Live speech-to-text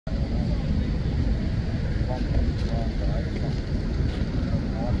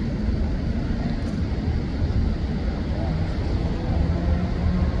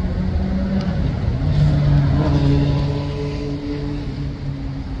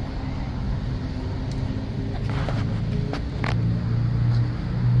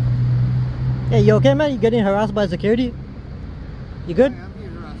Hey, you okay, man? You getting harassed by security? You good? I'm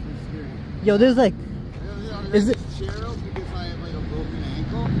being harassed by security. Yo, there's like... Is it chair out because I have like a broken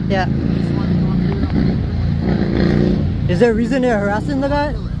ankle? Yeah. I just want to come here. Is there a reason you're harassing the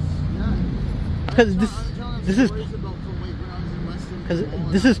guy? Yeah. Because this is...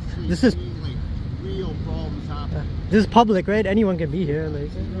 Because this is like real problems happening. this is public, right? Anyone can be here.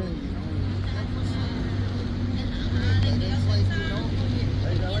 Like.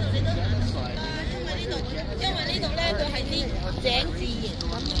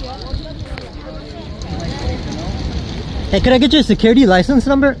 Hey, could I get your security license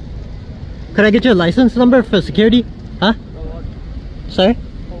number? Could I get your license number for security? Huh? Sorry?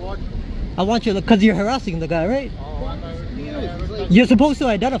 I want you, because you're harassing the guy, right? You're supposed to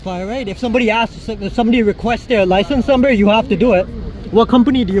identify, right? If somebody asks, if somebody requests their license number, you have to do it. What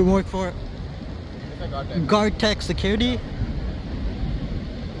company do you work for? Guardteck Security?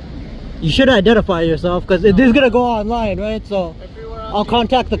 You should identify yourself, because this is going to go online, right? So I'll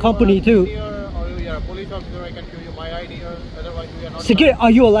contact the company too. Security?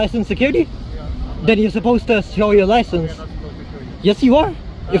 Are you a licensed security? Then you're supposed to show your license. Yes, you are.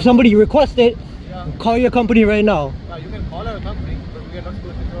 If somebody requests it, call your company right now. You can call our company, but we are not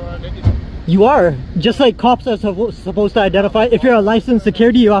supposed to show our identity. You are. Just like cops are supposed to identify. If you're a licensed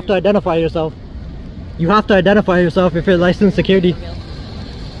security, you have to identify yourself. You have to identify yourself if you're licensed security.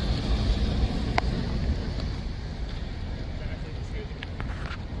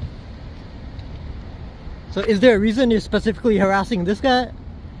 So is there a reason you're specifically harassing this guy?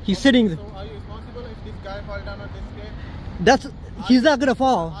 He's sitting... So are you responsible if this guy falls down on this day? That's... He's not gonna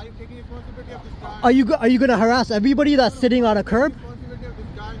fall. Are you taking responsibility of this guy? Are you gonna harass everybody that's sitting on a curb? Responsibility of this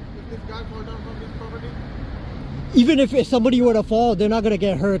guy if this guy falls down from this property? Even if somebody were to fall, they're not gonna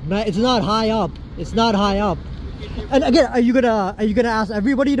get hurt, man. It's not high up. It's not high up. And again, are you gonna ask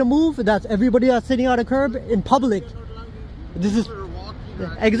everybody to move? That's everybody that's sitting on a curb in public. This is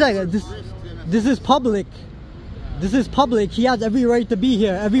exactly this is public. This is public. He has every right to be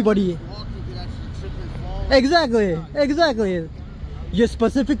here. Everybody. Exactly. Exactly. You're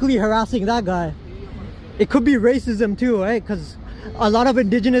specifically harassing that guy. It could be racism too, right? Because a lot of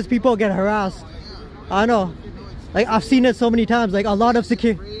indigenous people get harassed. I know. Like I've seen it so many times. Like a lot of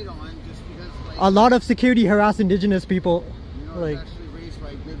security harass indigenous people. Like. Raised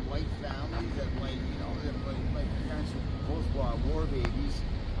by good white families that like my parents were both war babies.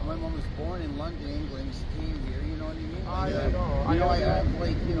 My mom was born in London, England. She came here. You know what I mean? I have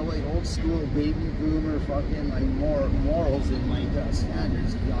like like old school baby boomer fucking like morals and like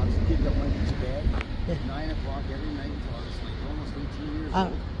standards. To be honest, a kid that went to bed at 9 o'clock every night until I was like almost 18 years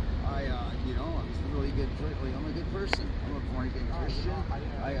old. I was a really good. I'm a good person. I'm a born again Christian.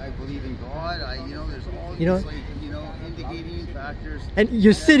 I believe in God. There's all these indicating factors. And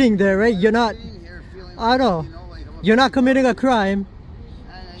you're sitting there, right? You're not. I know. You're not committing a crime.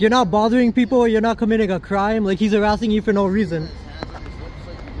 You're not bothering people. You're not committing a crime. Like he's harassing you for no reason.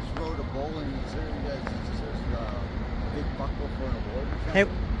 Hey.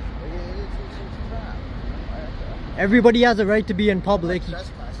 Everybody has a right to be in public. Don't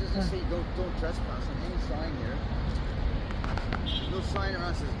trespass on any sign here. There's no sign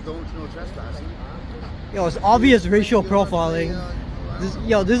around says no trespassing. Yo, it's obvious racial profiling. This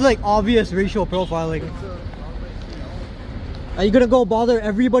is like obvious racial profiling. Are you gonna go bother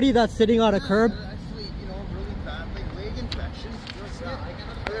everybody that's sitting on a curb? Actually, really bad leg infection.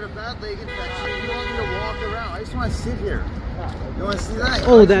 I got a bad leg infection. You want me to walk around? I just want to sit here. You want to see that?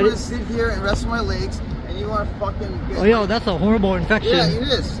 Oh, I want to sit here and rest my legs. And you want to fucking get... Oh, yo, that's a horrible infection. Yeah, it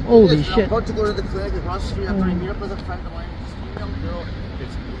is. Holy shit. I'm about to go to the clinic across the street after I meet up with a friend of mine. This female girl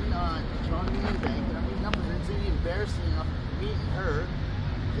that's in Toronto Union Bank, and I'm meeting up with her. It's really embarrassing enough meeting her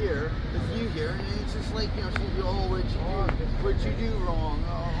here with you here, and it's just like she's what'd you do wrong?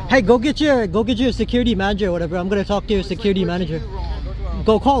 Hey, go get your security manager or whatever. I'm gonna talk to your security manager.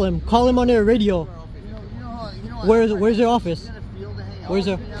 Go call him. Call him on their radio. Where's your office? Where's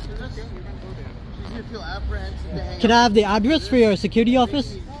your? Can I have the address for your security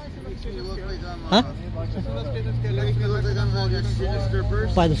office? Huh?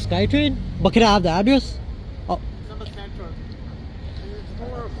 By the SkyTrain? But can I have the address? Oh.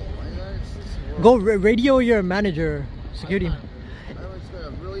 Go radio your manager, security.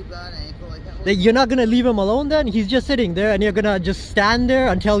 You're not gonna leave him alone then? He's just sitting there and you're gonna just stand there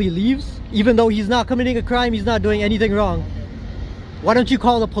until he leaves? Even though he's not committing a crime, he's not doing anything wrong. Why don't you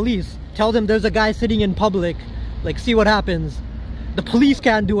call the police? Tell them there's a guy sitting in public. Like, see what happens. The police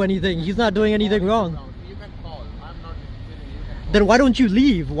can't do anything. He's not doing anything wrong. You can call. I'm not kidding. Then why don't you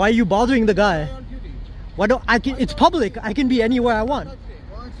leave? Why are you bothering the guy? Why don't it's public. I can be anywhere I want. Why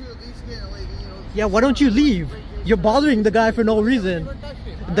don't you at least get Yeah, why don't you leave? You're bothering the guy for no reason.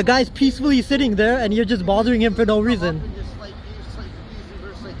 The guy's peacefully sitting there and you're just bothering him for no reason. Just like use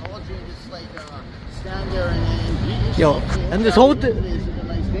reverse psychology and just like stand there and Yo, and this whole thing.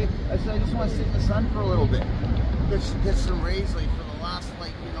 I just want to sit in the sun for a little bit. Get some rays like for the last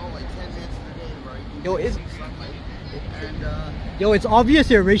like 10 minutes of the day, right? Yo, it's and yo, it's obvious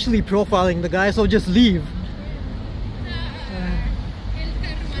you're racially profiling the guy, so just leave.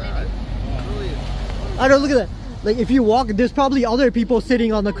 I don't look at that. Like if you walk, there's probably other people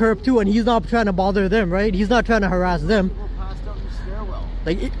sitting on the curb too, and he's not trying to bother them, right? He's not trying to harass them.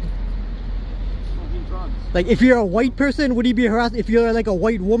 Like if you're a white person, would he be harassed? If you're like a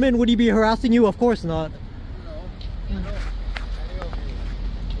white woman, would he be harassing you? Of course not.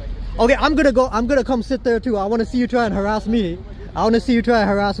 Okay, I'm gonna come sit there too. I want to see you try and harass me. I want to see you try and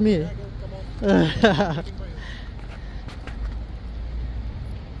harass me.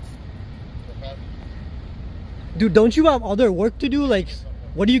 Dude, don't you have other work to do? Like,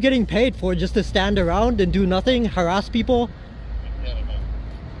 what are you getting paid for? Just to stand around and do nothing? Harass people?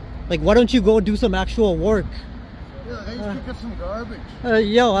 Like, why don't you go do some actual work? Yeah, I just pick up some garbage.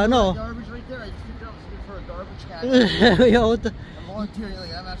 Yo, I know. Garbage right there. I just picked up for a garbage can. Yo, what the... I'm volunteering.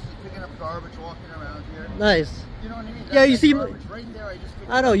 Like, I'm actually picking up garbage, walking around here. Nice. You know what I mean? Yeah, you seem... Right there,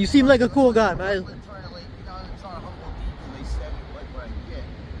 I know, you seem like a cool guy, man. It's not a humble people, they said it like what I get.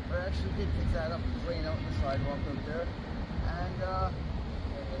 But I actually did pick that up and laying out on the sidewalk out there. And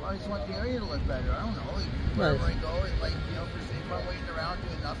I just want the area to look better. I don't know, like, wherever I go, it, like, if I'm waiting around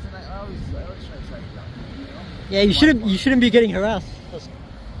doing nothing, I always try to set it up, Yeah, you shouldn't be getting harassed.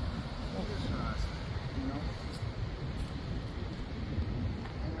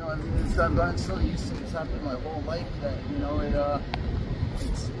 I mean, I've gotten so used to this happening my whole life that,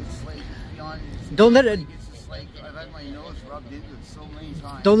 it's like, it's beyond, Don't let it... It's just like, I've had my nose rubbed into it so many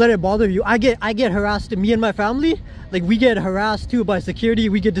times. Don't let it bother you. I get harassed, me and my family, like we get harassed too by security,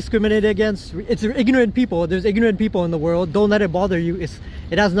 we get discriminated against. It's ignorant people, there's ignorant people in the world. Don't let it bother you. It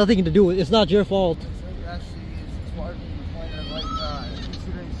has nothing to do with, it's not your fault. It's like, actually, it's part of the point of like,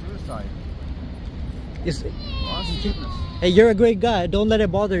 considering suicide. It's, Honest goodness. hey, you're a great guy, don't let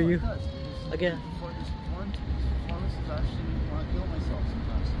it bother you. Again. Before this performance is actually want to kill myself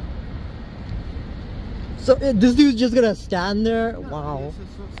sometimes. So this dude's just gonna stand there? Wow. This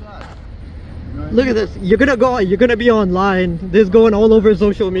is so sad. Look at this. You're gonna be online. This is going all over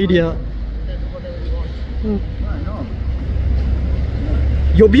social media. I know.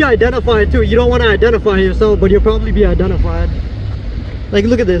 You'll be identified too. You don't want to identify yourself, but you'll probably be identified. Like,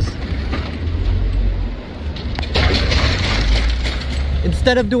 look at this.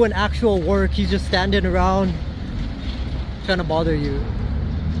 Instead of doing actual work, he's just standing around trying to bother you.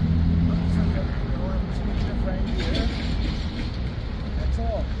 That's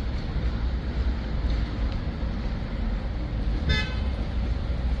all.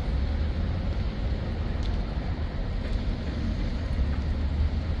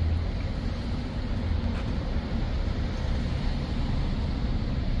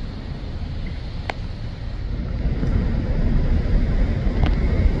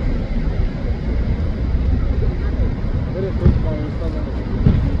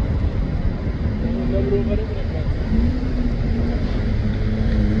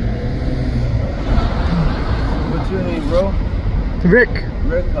 What's your name, bro? Rick.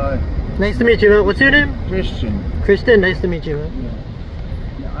 Rick, hi. Nice to meet you, man. What's your name? Christian. Kristen, nice to meet you, man.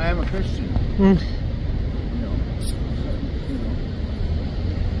 Yeah, I am a Christian.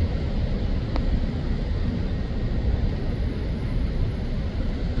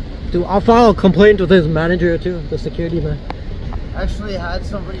 Dude, I'll file a complaint with his manager too, the security man. Actually, I had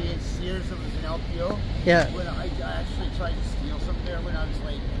somebody in Sears that was an LPO. Yeah. When I actually tried to steal something there when I was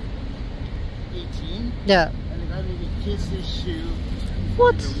like 18. Yeah. And the guy made me kiss his shoe.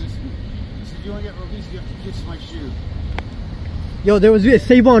 What? He said, you want to get released, you have to kiss my shoe. Yo, there was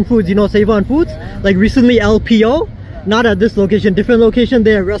Save On Foods, you know Save On Foods? Yeah. Like recently LPO, not at this location, different location,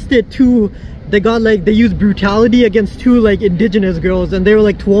 they arrested two, they used brutality against two like indigenous girls and they were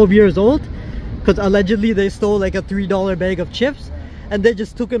like 12 years old. Because allegedly they stole like a $3 bag of chips and they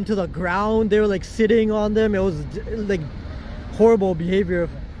just took them to the ground. They were like sitting on them. It was like horrible behavior.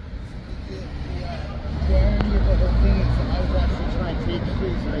 The irony of the whole thing is I was actually trying to take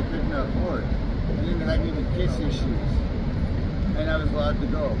shoes that I couldn't afford. And then I needed to kiss his shoes. And I was allowed to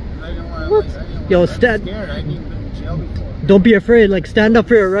go. I didn't want to, What? like, I didn't Yo, want to, I was scared. I hadn't even been in jail before. Don't be afraid, like stand up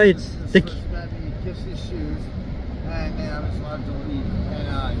for your rights. This guy made me kiss his shoes and then I was allowed to leave.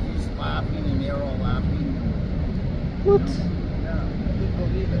 And he's laughing and they're all laughing. What? Yeah, I didn't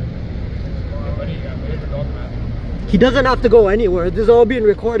believe it. He doesn't have to go anywhere. This is all being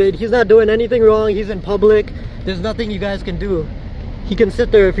recorded. He's not doing anything wrong. He's in public. There's nothing you guys can do. He can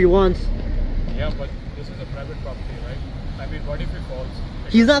sit there if he wants. Yeah, but this is a private property, right? I mean, what if he falls?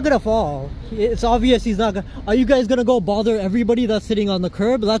 He's not gonna fall. It's obvious he's not gonna. Are you guys gonna go bother everybody that's sitting on the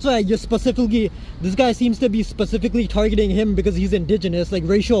curb? That's why I just specifically, this guy seems to be specifically targeting him because he's indigenous, like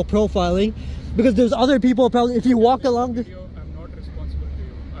racial profiling. Because there's other people probably, if you walk along this, I'm not responsible to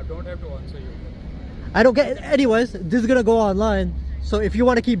you. I don't have to answer you. I don't get. Anyways, this is gonna go online. So if you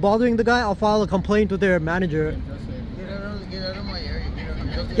want to keep bothering the guy, I'll file a complaint with their manager. Get out of my area.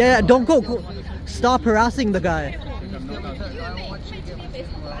 Yeah, don't go. Stop harassing the guy.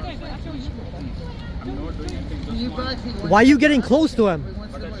 Why are you getting close to him?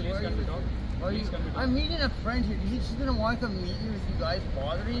 I'm meeting a friend here. He's just gonna want to come meet you with you guys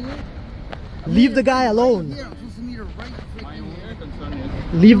bothering me. Leave the guy alone. I'm supposed to meet her right freaking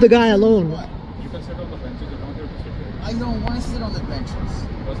here. Leave the guy alone. You can sit on the benches. You don't have to sit here. I don't want to sit on the benches.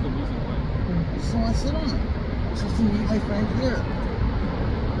 What's the reason why? I just want to sit on them. I'm supposed to meet my friend here.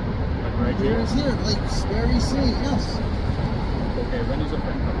 Like right Here here? is here, like very soon, yes. Okay, when is your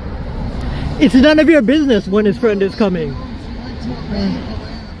friend coming? It's none of your business when his friend is coming. Everyone's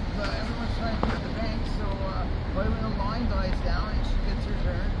trying to get the bank, so right when the line dies down and she gets her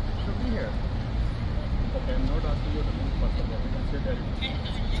turn, she'll be here. Okay, I'm not asking you to move first of all. You can sit there.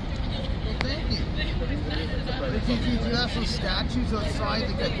 Well, thank you. Do you have some statues outside,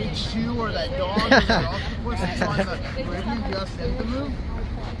 like that big shoe or that dog or that octopus that's on the Caribbean? Do you ask them to move?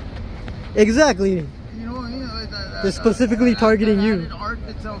 Exactly. You know what I mean? Like They're specifically targeting you. Art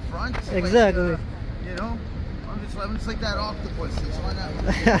that's out front. Exactly. Like, you know, I'm just like that octopus. It's on that.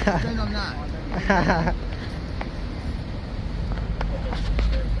 Pretend I'm not.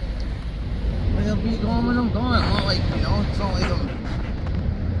 Like I'll be gone when I'm gone. I'm not like, you know, it's not like I'm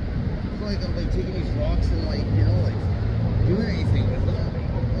like taking these rocks and like, you know, like doing anything with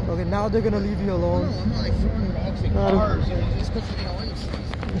them. Okay, now they're gonna leave you alone. No, I'm not like throwing rocks at cars or just because, you know,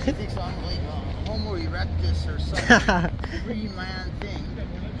 he thinks I'm like Homo erectus or some free-man thing,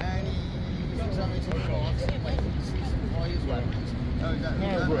 and he thinks I'm into the rocks and like he sees some toys weapons. That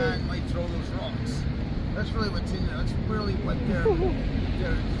man might throw those rocks. That's really what's in there. That's really what their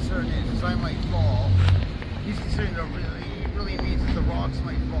concern is I might fall. He's concerned that really means that the rocks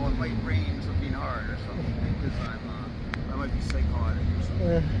might fall and might rain something hard or something because I might be psychotic or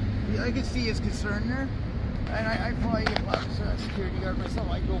something. I can see his concern there. And I probably, if I was a security guard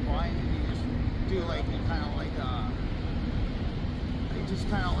myself, I'd go by and you just do like kind of like a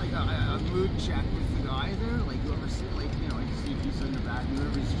mood check with the guy there, like whoever sit, like, you know, to see if he's in the back,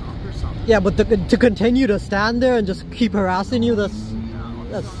 whoever he's drunk or something. Yeah, but to continue to stand there and just keep harassing you, that's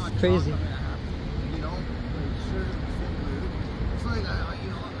crazy. You know, like, sure, it's like you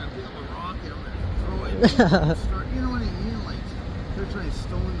know, I'm gonna pick up a rock and I'm gonna throw it. Start, you know what I mean? Like they're trying to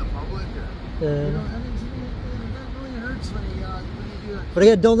stone the public, or you know, I mean, that really hurts when you do that. But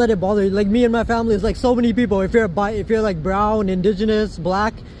again, don't let it bother you. Like me and my family, it's like so many people. If you're like brown, indigenous,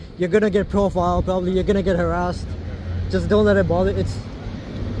 black, you're gonna get profiled. Probably you're gonna get harassed. Just don't let it bother.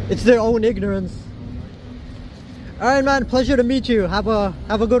 It's their own ignorance. All right, man. Pleasure to meet you. Have a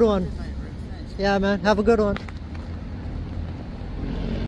good one. Yeah, man. Have a good one.